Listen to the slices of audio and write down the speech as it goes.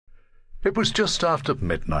It was just after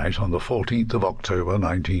midnight on the 14th of October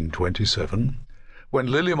 1927 when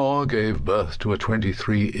Lillimore gave birth to a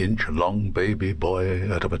 23-inch long baby boy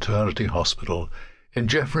at a maternity hospital in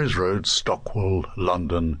Jeffreys Road, Stockwell,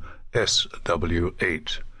 London,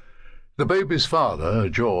 SW8. The baby's father,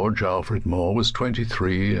 George Alfred Moore, was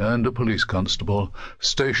 23 and a police constable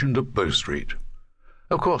stationed at Bow Street.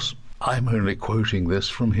 Of course, I'm only quoting this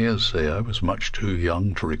from hearsay. I was much too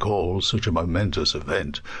young to recall such a momentous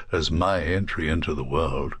event as my entry into the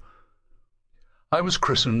world. I was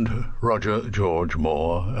christened Roger George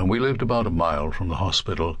Moore, and we lived about a mile from the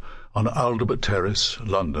hospital on Audiobook Terrace,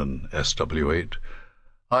 London, SW8.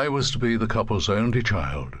 I was to be the couple's only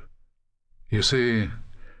child. You see,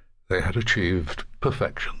 they had achieved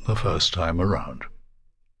perfection the first time around.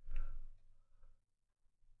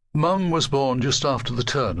 Mum was born just after the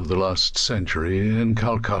turn of the last century in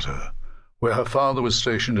Calcutta, where her father was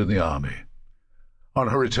stationed in the army. On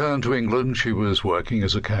her return to England, she was working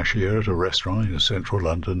as a cashier at a restaurant in central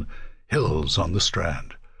London, Hills on the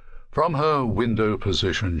Strand. From her window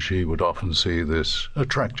position, she would often see this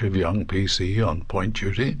attractive young PC on point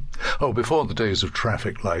duty. Before the days of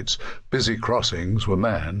traffic lights, busy crossings were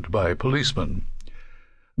manned by policemen.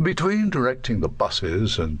 Between directing the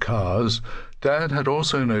buses and cars, Dad had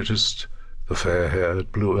also noticed the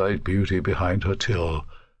fair-haired, blue-eyed beauty behind her till.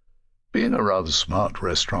 Being a rather smart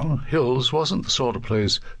restaurant, Hills wasn't the sort of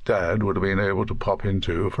place Dad would have been able to pop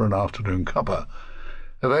into for an afternoon cuppa.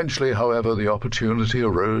 Eventually, however, the opportunity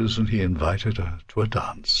arose and he invited her to a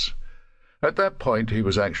dance. At that point, he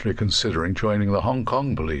was actually considering joining the Hong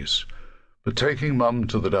Kong police, but taking Mum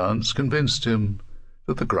to the dance convinced him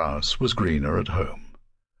that the grass was greener at home.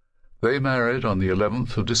 They married on the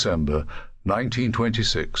 11th of December,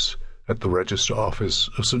 1926, at the Register Office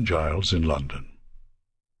of St. Giles in London.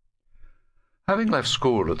 Having left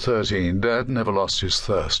school at 13, Dad never lost his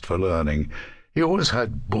thirst for learning. He always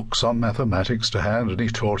had books on mathematics to hand, and he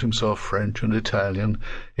taught himself French and Italian.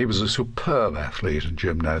 He was a superb athlete and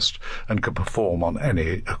gymnast, and could perform on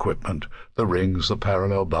any equipment, the rings, the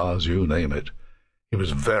parallel bars, you name it. He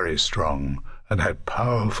was very strong, and had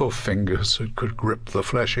powerful fingers that could grip the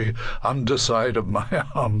fleshy underside of my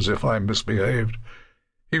arms if I misbehaved.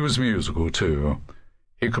 He was musical, too.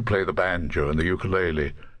 He could play the banjo and the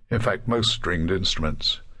ukulele, in fact, most stringed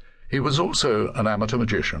instruments. He was also an amateur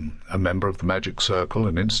magician, a member of the Magic Circle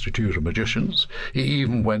and Institute of Magicians. He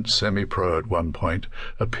even went semi-pro at one point,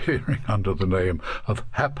 appearing under the name of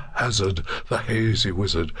Haphazard, the Hazy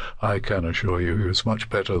Wizard. I can assure you he was much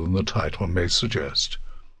better than the title may suggest.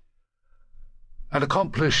 An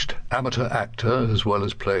accomplished amateur actor, as well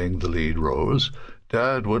as playing the lead roles,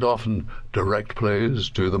 Dad would often direct plays,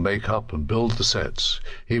 do the make-up and build the sets.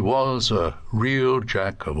 He was a real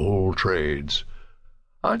jack of all trades.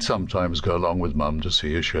 I'd sometimes go along with Mum to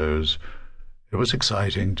see his shows. It was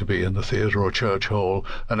exciting to be in the theatre or church hall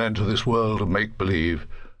and enter this world of make-believe.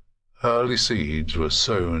 Early seeds were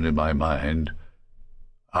sown in my mind.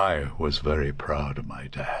 I was very proud of my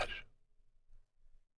dad.